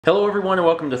Hello everyone and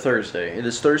welcome to Thursday. It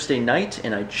is Thursday night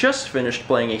and I just finished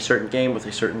playing a certain game with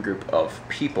a certain group of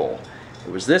people.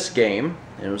 It was this game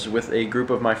and it was with a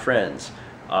group of my friends.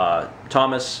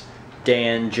 Thomas,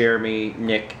 Dan, Jeremy,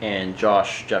 Nick, and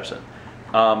Josh Jepson.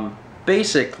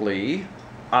 Basically,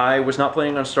 I was not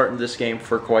planning on starting this game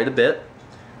for quite a bit,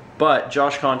 but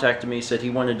Josh contacted me, said he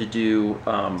wanted to do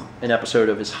an episode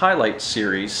of his highlights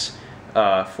series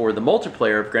for the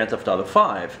multiplayer of Grand Theft Auto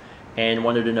 5. And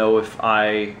wanted to know if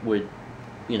I would,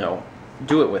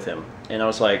 do it with him. And I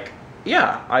was like,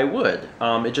 yeah, I would.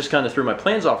 It just kind of threw my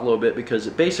plans off a little bit because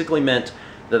it basically meant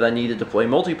that I needed to play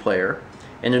multiplayer.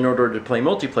 And in order to play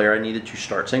multiplayer, I needed to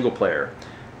start single player.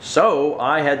 So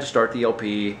I had to start the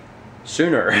LP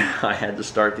sooner. I had to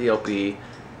start the LP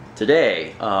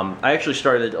today. I actually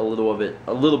started a little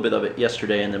bit of it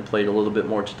yesterday and then played a little bit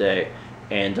more today.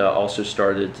 And also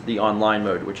started the online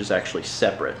mode, which is actually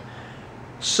separate.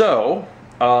 So,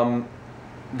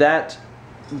 that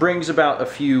brings about a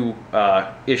few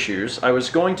issues. I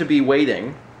was going to be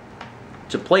waiting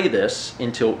to play this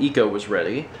until Eco was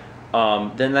ready.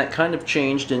 Then that kind of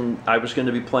changed and I was going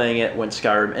to be playing it when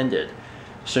Skyrim ended.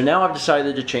 So now I've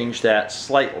decided to change that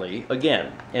slightly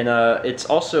again. And it's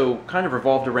also kind of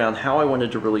revolved around how I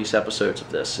wanted to release episodes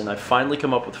of this. And I've finally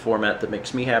come up with a format that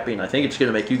makes me happy, and I think it's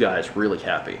going to make you guys really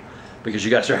happy, because you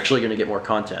guys are actually going to get more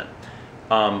content.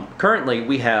 Currently,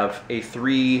 we have a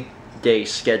 3-day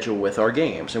schedule with our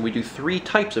games, and we do 3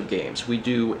 types of games. We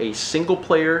do a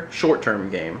single-player short-term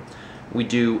game, we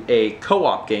do a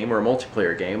co-op game or a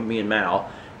multiplayer game, me and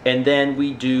Mal, and then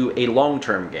we do a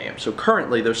long-term game. So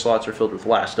currently, those slots are filled with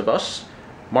Last of Us,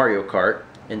 Mario Kart,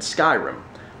 and Skyrim.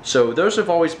 So those have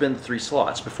always been the 3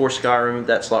 slots. Before Skyrim,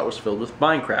 that slot was filled with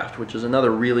Minecraft, which is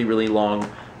another really, really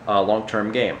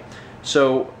long-term game.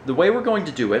 So the way we're going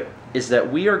to do it is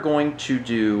that we are going to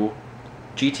do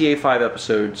GTA 5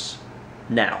 episodes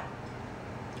now.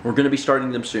 We're going to be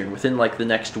starting them soon, within like the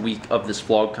next week of this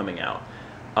vlog coming out.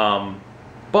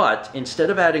 But instead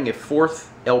of adding a 4th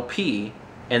LP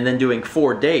and then doing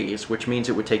 4 days, which means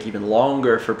it would take even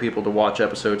longer for people to watch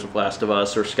episodes of Last of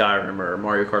Us or Skyrim or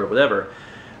Mario Kart or whatever,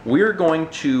 we're going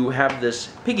to have this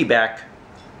piggyback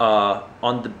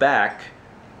on the back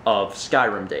of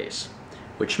Skyrim days.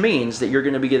 Which means that you're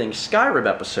going to be getting Skyrim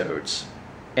episodes,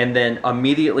 and then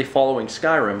immediately following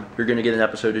Skyrim, you're going to get an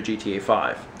episode of GTA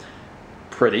 5.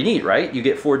 Pretty neat, right? You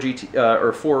get 4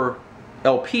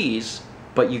 LPs,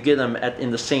 but you get them in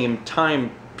the same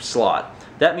time slot.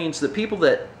 That means that people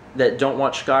that don't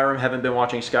watch Skyrim, haven't been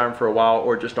watching Skyrim for a while,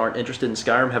 or just aren't interested in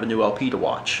Skyrim, have a new LP to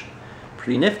watch.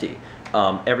 Pretty nifty.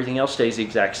 Everything else stays the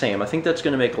exact same. I think that's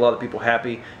going to make a lot of people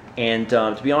happy. And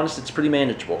to be honest, it's pretty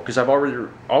manageable because I've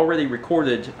already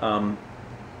recorded a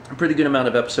pretty good amount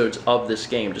of episodes of this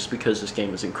game, just because this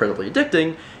game is incredibly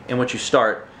addicting, and once you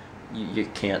start, you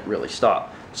can't really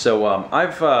stop. So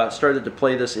I've started to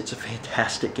play this. It's a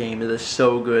fantastic game. It is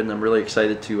so good, and I'm really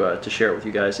excited to share it with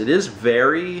you guys. It is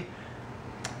very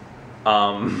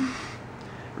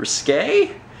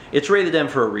risque. It's rated M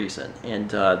for a reason, and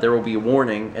there will be a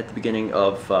warning at the beginning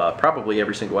of probably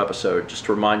every single episode, just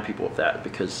to remind people of that,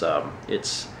 because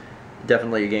it's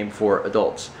definitely a game for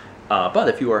adults. But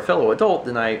if you are a fellow adult,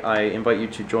 then I invite you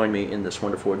to join me in this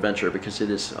wonderful adventure, because it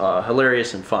is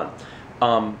hilarious and fun.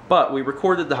 But we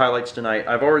recorded the highlights tonight.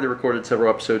 I've already recorded several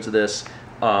episodes of this,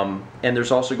 and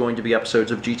there's also going to be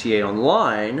episodes of GTA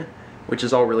Online, which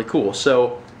is all really cool.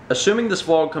 So, assuming this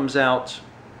vlog comes out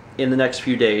in the next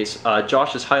few days,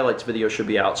 Josh's highlights video should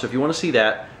be out. So if you want to see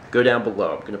that, go down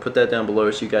below. I'm going to put that down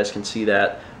below so you guys can see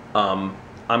that. I'm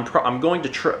going to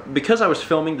try, because I was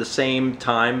filming the same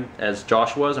time as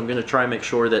Josh was, I'm going to try and make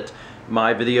sure that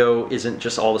my video isn't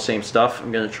just all the same stuff.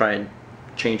 I'm going to try and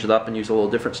change it up and use a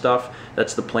little different stuff.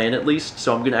 That's the plan, at least.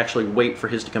 So I'm going to actually wait for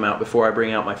his to come out before I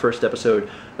bring out my first episode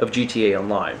of GTA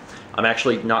Online. I'm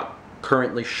actually not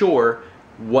currently sure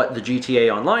what the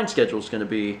GTA Online schedule is going to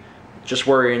be. Just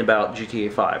worrying about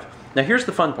GTA 5. Now here's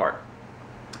the fun part.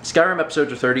 Skyrim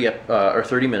episodes are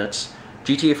 30 minutes.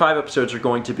 GTA 5 episodes are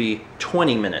going to be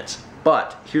 20 minutes.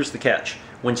 But here's the catch.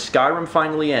 When Skyrim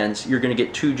finally ends, you're going to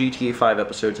get 2 GTA 5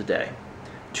 episodes a day.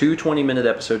 2 20-minute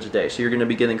episodes a day. So you're going to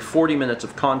be getting 40 minutes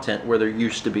of content where there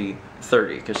used to be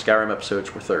 30, because Skyrim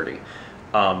episodes were 30.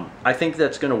 I think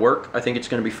that's going to work. I think it's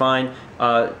going to be fine.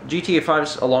 GTA 5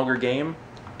 is a longer game,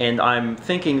 and I'm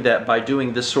thinking that by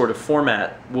doing this sort of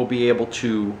format, we'll be able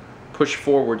to push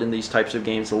forward in these types of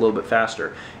games a little bit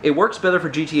faster. It works better for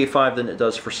GTA 5 than it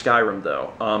does for Skyrim,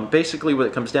 though. Basically, what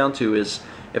it comes down to is,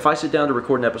 if I sit down to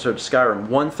record an episode of Skyrim,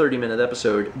 one 30-minute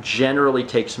episode generally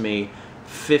takes me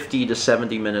 50 to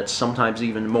 70 minutes, sometimes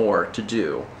even more, to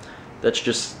do. That's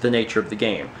just the nature of the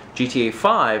game. GTA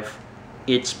 5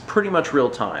 it's pretty much real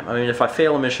time. I mean, if I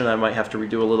fail a mission, I might have to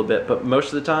redo a little bit, but most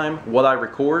of the time, what I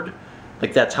record,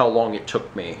 like, that's how long it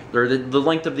took me. Or the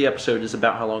length of the episode is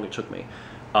about how long it took me.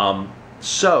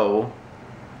 So,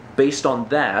 based on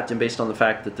that, and based on the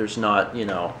fact that there's not, you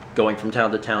know, going from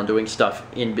town to town, doing stuff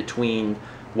in between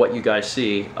what you guys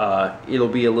see, it'll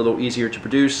be a little easier to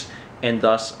produce, and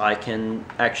thus I can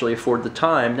actually afford the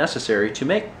time necessary to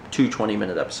make 2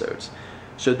 20-minute episodes.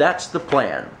 So that's the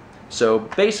plan. So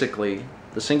basically,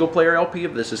 the single player LP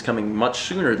of this is coming much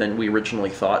sooner than we originally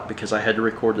thought, because I had to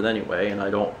record it anyway, and I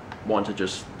don't want to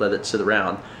just let it sit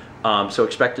around. So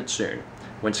expect it soon.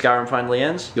 When Skyrim finally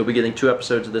ends, you'll be getting 2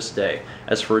 episodes of this day.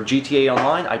 As for GTA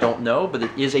Online, I don't know, but it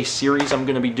is a series I'm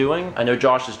going to be doing. I know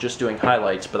Josh is just doing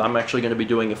highlights, but I'm actually going to be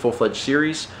doing a full-fledged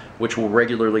series, which will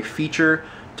regularly feature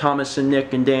Thomas and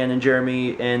Nick and Dan and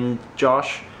Jeremy and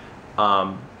Josh,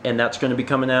 and that's going to be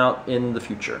coming out in the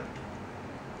future.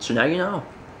 So now you know.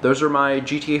 Those are my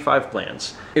GTA 5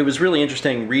 plans. It was really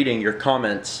interesting reading your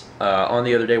comments on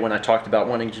the other day when I talked about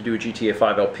wanting to do a GTA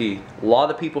 5 LP. A lot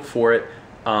of people for it.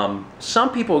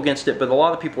 Some people against it, but a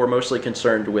lot of people were mostly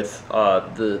concerned with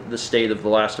the state of The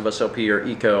Last of Us LP or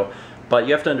ECO. But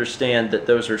you have to understand that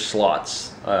those are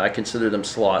slots. I consider them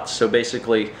slots. So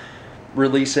basically,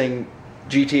 releasing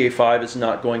GTA 5 is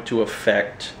not going to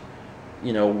affect,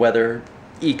 you know, whether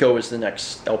ECO is the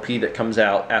next LP that comes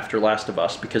out after Last of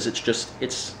Us, because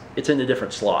it's in a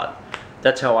different slot.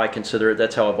 That's how I consider it.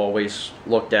 That's how I've always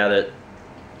looked at it,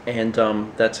 and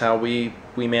that's how we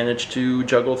manage to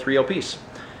juggle 3 LPs,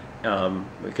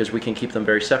 because we can keep them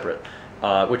very separate.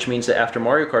 Which means that after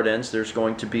Mario Kart ends, there's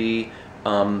going to be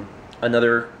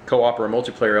another co-op or a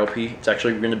multiplayer LP. It's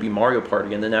actually going to be Mario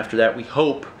Party, and then after that, we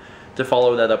hope to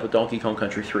follow that up with Donkey Kong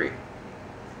Country 3.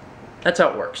 That's how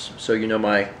it works, so you know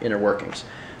my inner workings.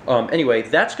 Anyway,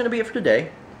 that's going to be it for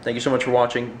today. Thank you so much for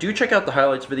watching. Do check out the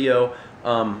highlights video.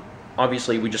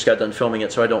 Obviously, we just got done filming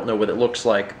it, so I don't know what it looks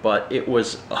like, but it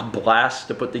was a blast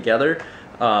to put together.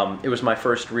 It was my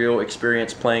first real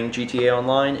experience playing GTA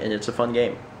Online, and it's a fun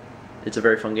game. It's a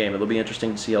very fun game. It'll be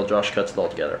interesting to see how Josh cuts it all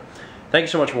together. Thank you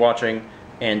so much for watching,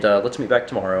 and let's meet back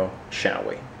tomorrow, shall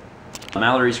we?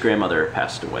 Mallory's grandmother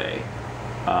passed away.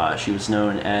 She was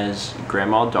known as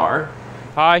Grandma Dar.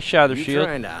 Hi, Shadow Shield. You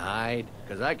trying to hide?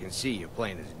 Because I can see you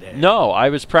plain as day. No, I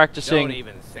was practicing. Don't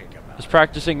even think about it. I was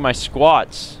practicing my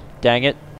squats. Dang it.